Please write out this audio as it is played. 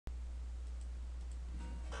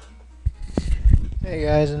Hey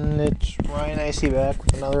guys, and it's Ryan Icy back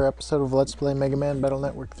with another episode of Let's Play Megaman Battle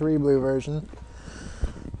Network 3 Blue version.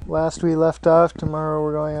 Last we left off, tomorrow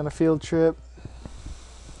we're going on a field trip.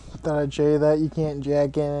 Thought I'd show you that you can't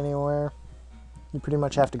jack in anywhere. You pretty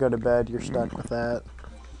much have to go to bed, you're stuck with that.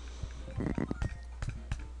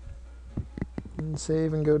 And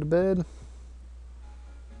save and go to bed.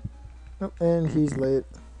 Oh, and he's late.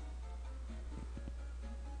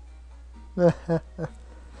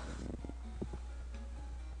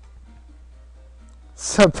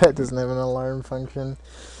 Subpet doesn't have an alarm function.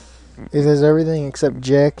 It has everything except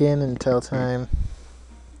jack in and tell time.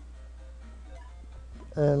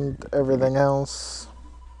 And everything else.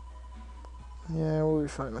 Yeah, we'll be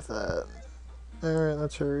fine with that. Alright,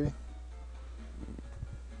 let's hurry.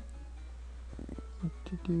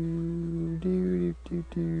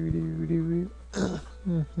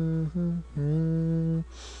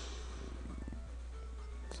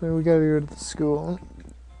 So we gotta go to the school.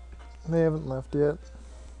 They haven't left yet.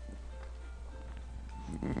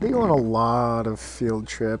 They go on a lot of field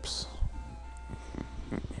trips.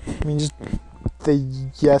 I mean, just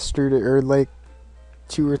yesterday, or like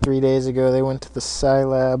 2 or 3 days ago, they went to the Sci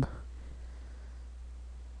Lab.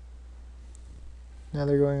 Now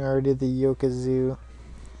they're going already to the Yoka Zoo.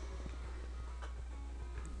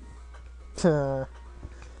 The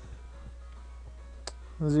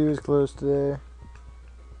zoo is closed today.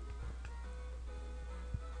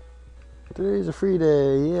 Today's a free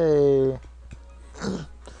day, yay!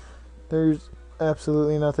 There's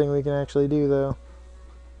absolutely nothing we can actually do though.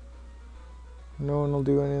 No one will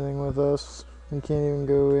do anything with us. We can't even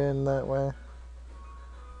go in that way.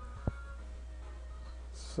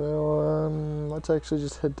 So, let's actually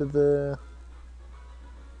just head to the...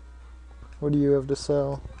 What do you have to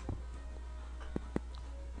sell?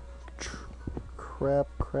 Crap,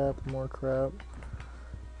 more crap.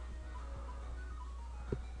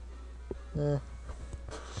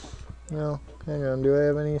 No, hang on, do I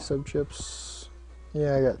have any sub-chips?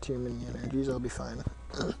 Yeah, I got too many energies, I'll be fine.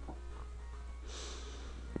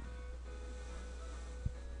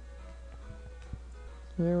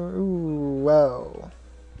 Ooh, wow.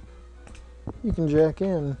 You can jack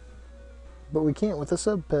in. But we can't with a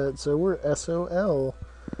sub-pet, so we're SOL.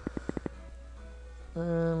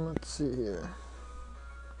 Let's see here.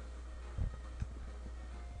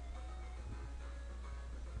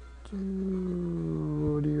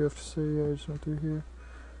 What do you have to say? I just went through here.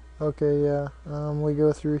 Okay, yeah. We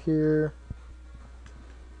go through here.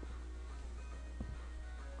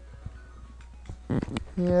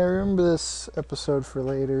 Yeah, I remember this episode for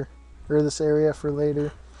later. Or this area for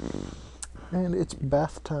later. And it's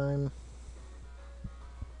bath time.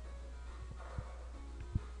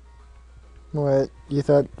 What? You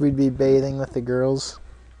thought we'd be bathing with the girls?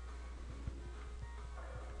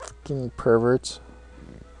 Fucking perverts.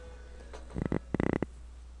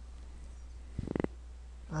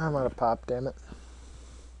 I'm out of pop, damn it.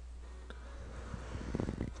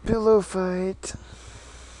 Pillow fight.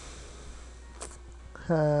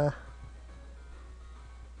 Ha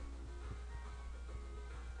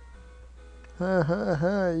ha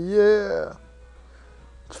ha, yeah.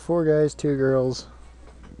 It's 4 guys, 2 girls.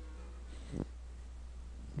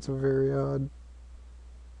 It's very odd.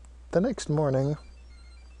 The next morning.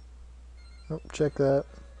 Oh, check that.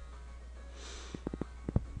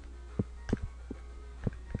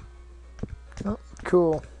 Oh,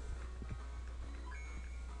 cool.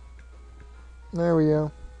 There we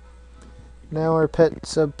go. Now our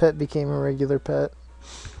sub-pet became a regular pet.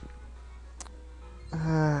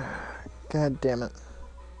 God damn it.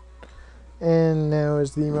 And now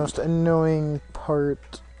is the most annoying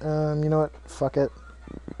part. You know what? Fuck it.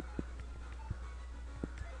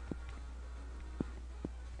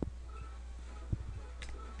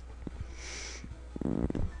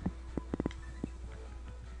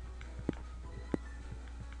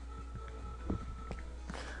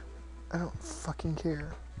 I don't fucking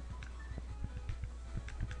care.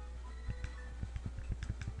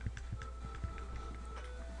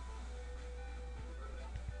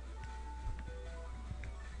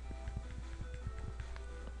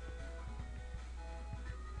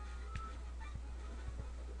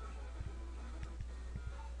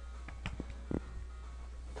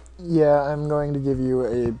 Yeah, I'm going to give you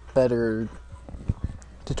a better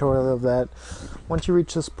tutorial of that. Once you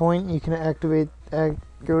reach this point, you can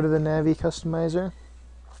go to the Navi customizer.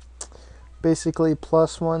 Basically,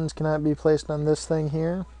 +1s cannot be placed on this thing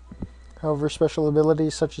here. However, special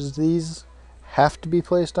abilities such as these have to be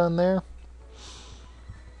placed on there.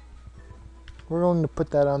 We're going to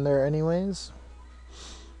put that on there anyways.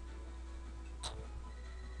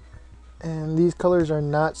 And these colors are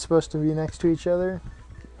not supposed to be next to each other.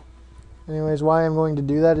 Anyways, why I'm going to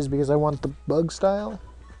do that is because I want the bug style.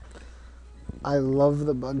 I love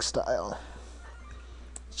the bug style.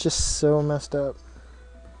 It's just so messed up.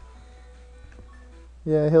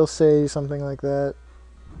 Yeah, he'll say something like that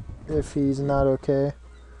if he's not okay.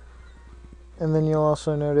 And then you'll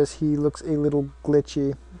also notice he looks a little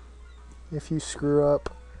glitchy if you screw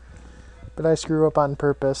up. But I screw up on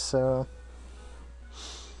purpose, so...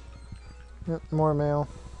 Yep, more mail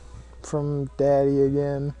from Daddy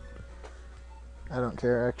again. I don't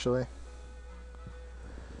care, actually.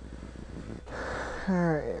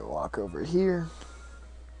 Alright, walk over here.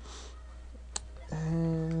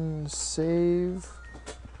 And save.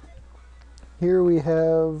 Here we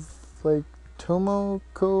have, like,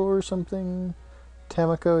 Tomoko or something?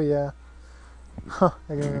 Tamako, yeah. Huh,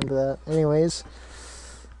 I can remember that. Anyways,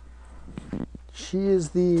 she is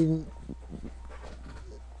the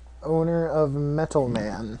owner of Metal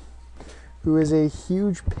Man, who is a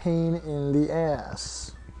huge pain in the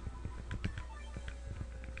ass.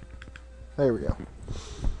 There we go.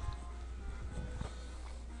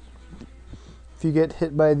 If you get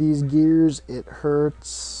hit by these gears, it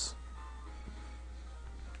hurts.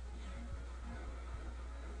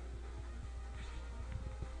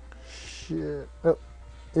 Shit. Oh,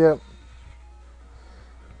 yep.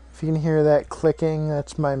 If you can hear that clicking,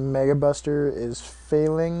 that's my Mega Buster is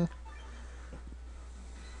failing.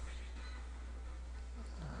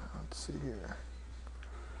 Let's see here.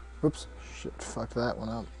 Whoops. Shit, fucked that one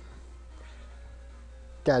up.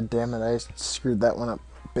 God damn it, I screwed that one up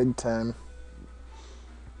big time.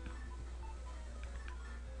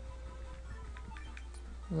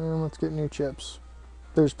 And let's get new chips.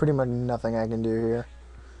 There's pretty much nothing I can do here.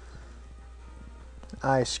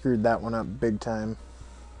 I screwed that one up big time.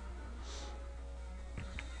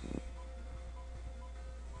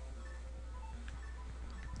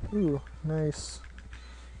 Ooh, nice.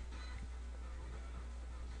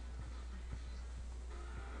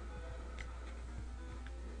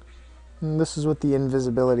 And this is what the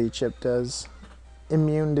invisibility chip does.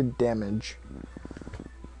 Immune to damage.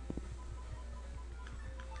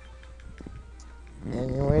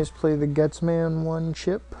 Anyways, play the Gutsman 1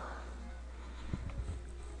 chip.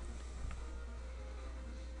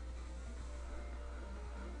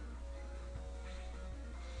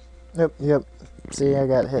 Yep. See, I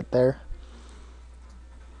got hit there.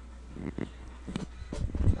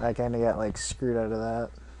 I kind of got, like, screwed out of that.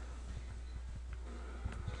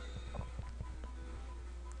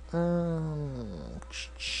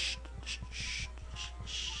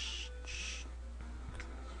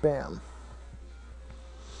 Bam.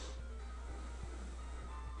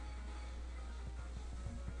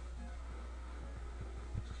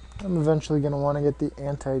 I'm eventually going to want to get the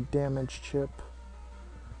anti-damage chip.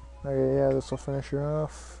 Okay, yeah, this will finish her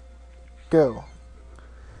off. Go.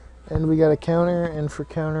 And we got a counter, and for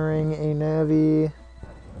countering a Navi,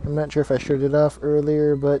 I'm not sure if I showed it off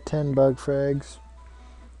earlier, but 10 bug frags.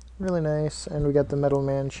 Really nice. And we got the Metal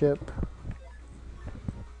Man chip.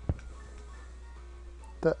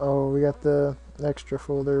 We got the extra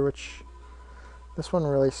folder, which this one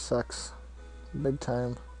really sucks. Big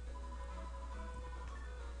time.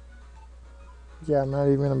 Yeah, I'm not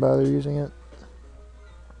even going to bother using it.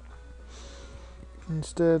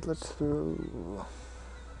 Instead, let's throw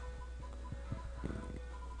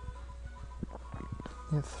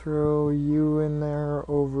you in there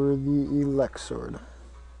over the Elect Sword.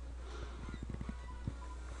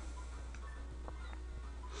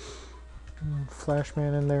 And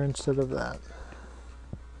FlashMan in there instead of that.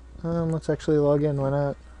 Let's actually log in, why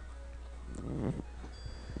not?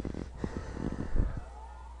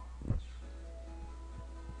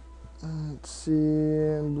 Let's see,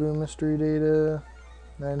 Blue Mystery Data,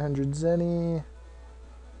 900 Zenny.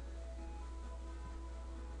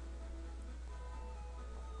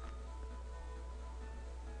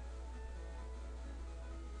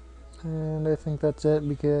 And I think that's it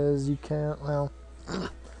because you can't, well,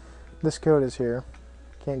 this code is here.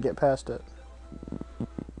 Can't get past it.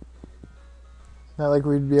 Not like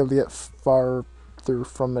we'd be able to get far through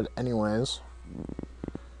from it anyways.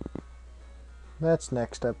 That's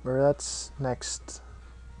next up, or that's next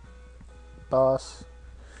boss.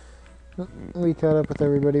 We caught up with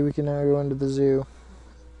everybody. We can now go into the zoo.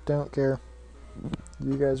 Don't care.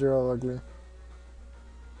 You guys are all ugly.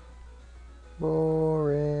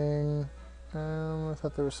 Boring. I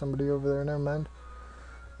thought there was somebody over there. Never mind.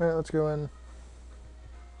 Alright, let's go in.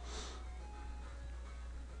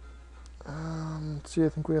 Let's see, I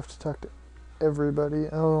think we have to talk to everybody.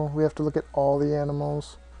 Oh, we have to look at all the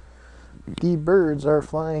animals. The birds are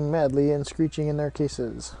flying madly and screeching in their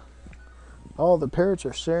cases. All the parrots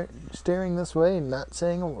are staring this way, not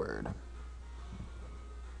saying a word.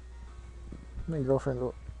 My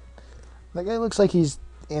girlfriend. That guy looks like he's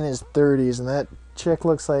in his 30s, and that chick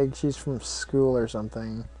looks like she's from school or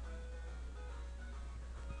something.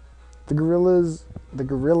 The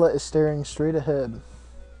gorilla is staring straight ahead.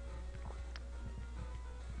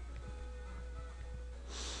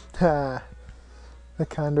 Ha! The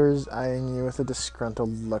condor is eyeing you with a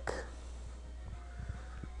disgruntled look.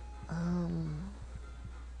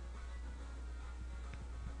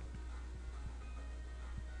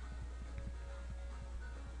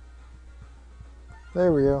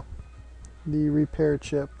 There we go. The repair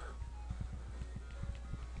chip.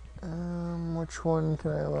 Which one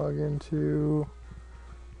can I log into?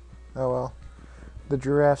 Oh well. The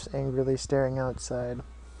giraffe's angrily staring outside.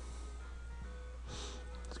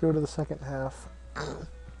 Let's go to the second half.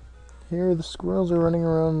 Here the squirrels are running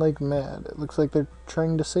around like mad. It looks like they're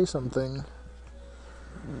trying to say something.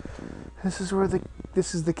 This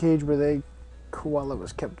is the cage where the koala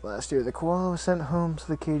was kept last year. The koala was sent home, so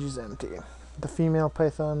the cage is empty. The female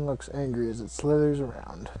python looks angry as it slithers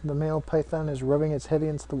around. The male python is rubbing its head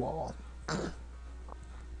against the wall.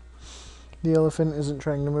 The elephant isn't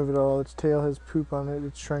trying to move at all. Its tail has poop on it.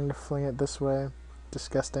 It's trying to fling it this way.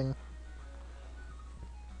 Disgusting.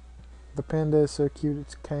 The panda is so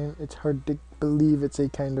cute. It's hard to believe it's a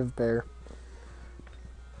kind of bear.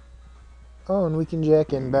 Oh, and we can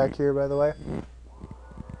jack in back here, by the way.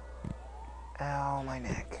 Ow, my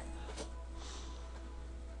neck.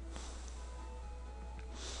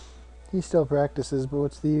 He still practices, but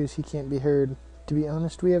what's the use? He can't be heard. To be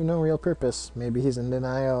honest, we have no real purpose. Maybe he's in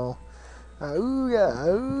denial. Ooga,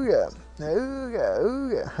 ooga, ooga,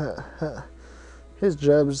 ooga. Ha, ha. His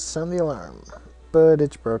job is to sound the alarm, but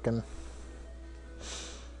it's broken.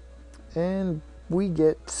 And we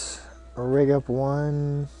get a rig up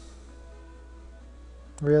one.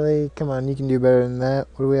 Really? Come on, you can do better than that.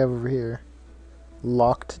 What do we have over here?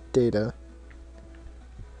 Locked data.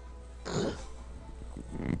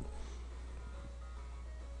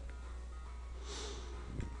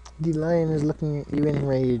 The lion is looking at you in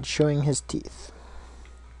rage, showing his teeth.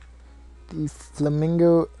 The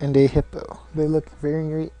flamingo and a hippo. They look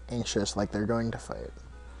very anxious, like they're going to fight.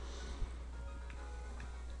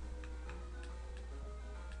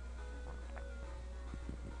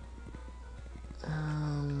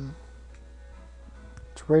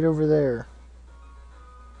 It's right over there.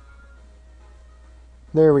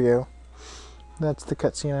 There we go. That's the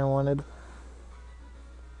cutscene I wanted.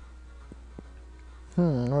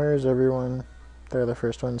 Where's everyone? They're the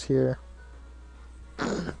first ones here.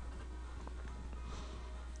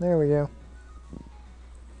 There we go.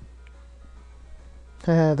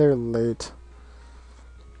 Haha, they're late.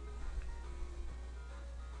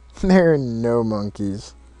 There are no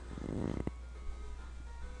monkeys.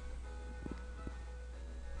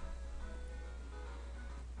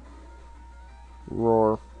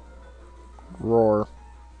 Roar. Roar.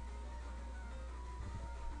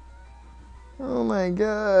 Oh my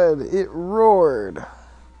god, it roared.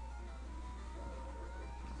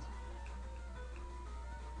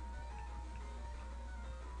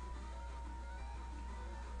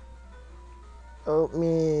 Oh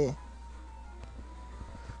me.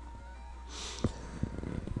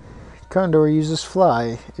 Condor uses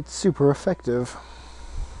fly. It's super effective.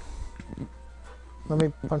 Let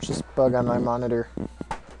me punch this bug on my monitor.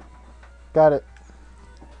 Got it.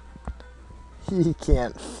 He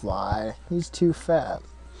can't fly. He's too fat.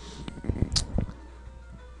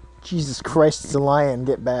 Jesus Christ, it's a lion.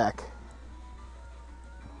 Get back.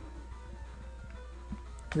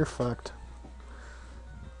 You're fucked.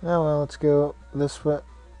 Oh well, let's go this way.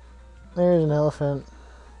 There's an elephant.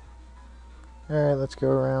 Alright, let's go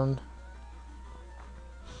around.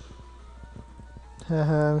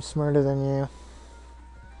 Haha, I'm smarter than you.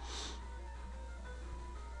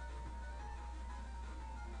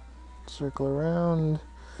 Circle around.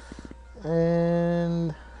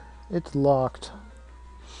 And it's locked.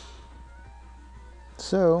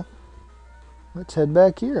 So, let's head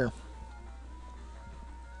back here.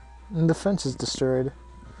 And the fence is destroyed.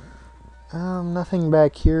 Nothing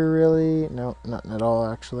back here really. No, nothing at all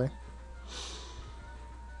actually.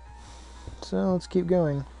 So let's keep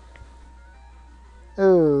going.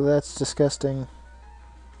 Oh, that's disgusting.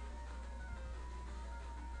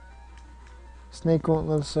 Snake won't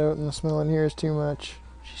let us out and the smell in here is too much.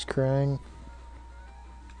 She's crying.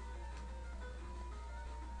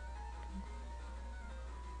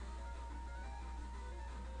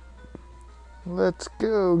 Let's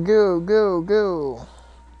go, go, go, go.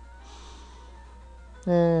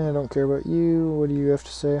 And I don't care about you. What do you have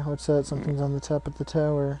to say? What's that? Something's on the top of the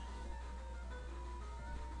tower.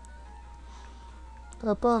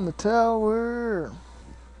 Up on the tower.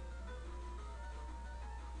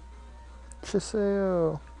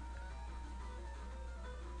 Chiseo.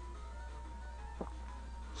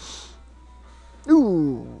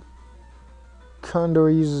 Ooh. Condor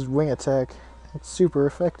uses wing attack. It's super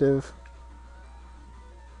effective.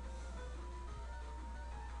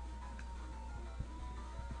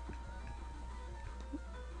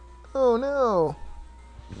 Oh no!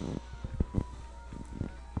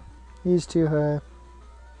 He's too high.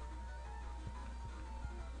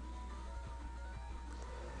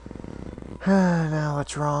 Now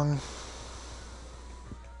what's wrong?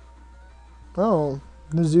 Oh,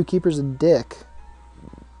 the zookeeper's a dick.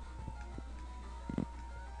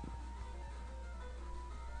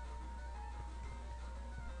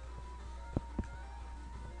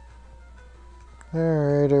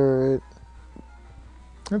 Alright, alright.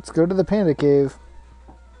 Let's go to the panda cave.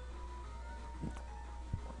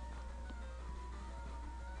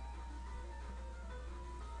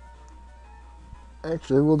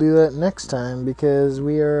 Actually, we'll do that next time because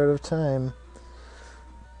we are out of time.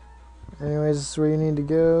 Anyways, this is where you need to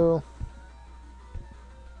go.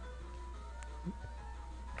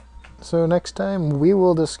 So next time we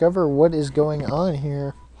will discover what is going on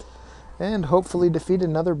here and hopefully defeat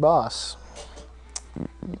another boss.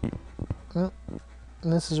 Well,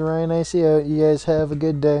 this is Ryan Icy out. You guys have a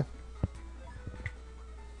good day.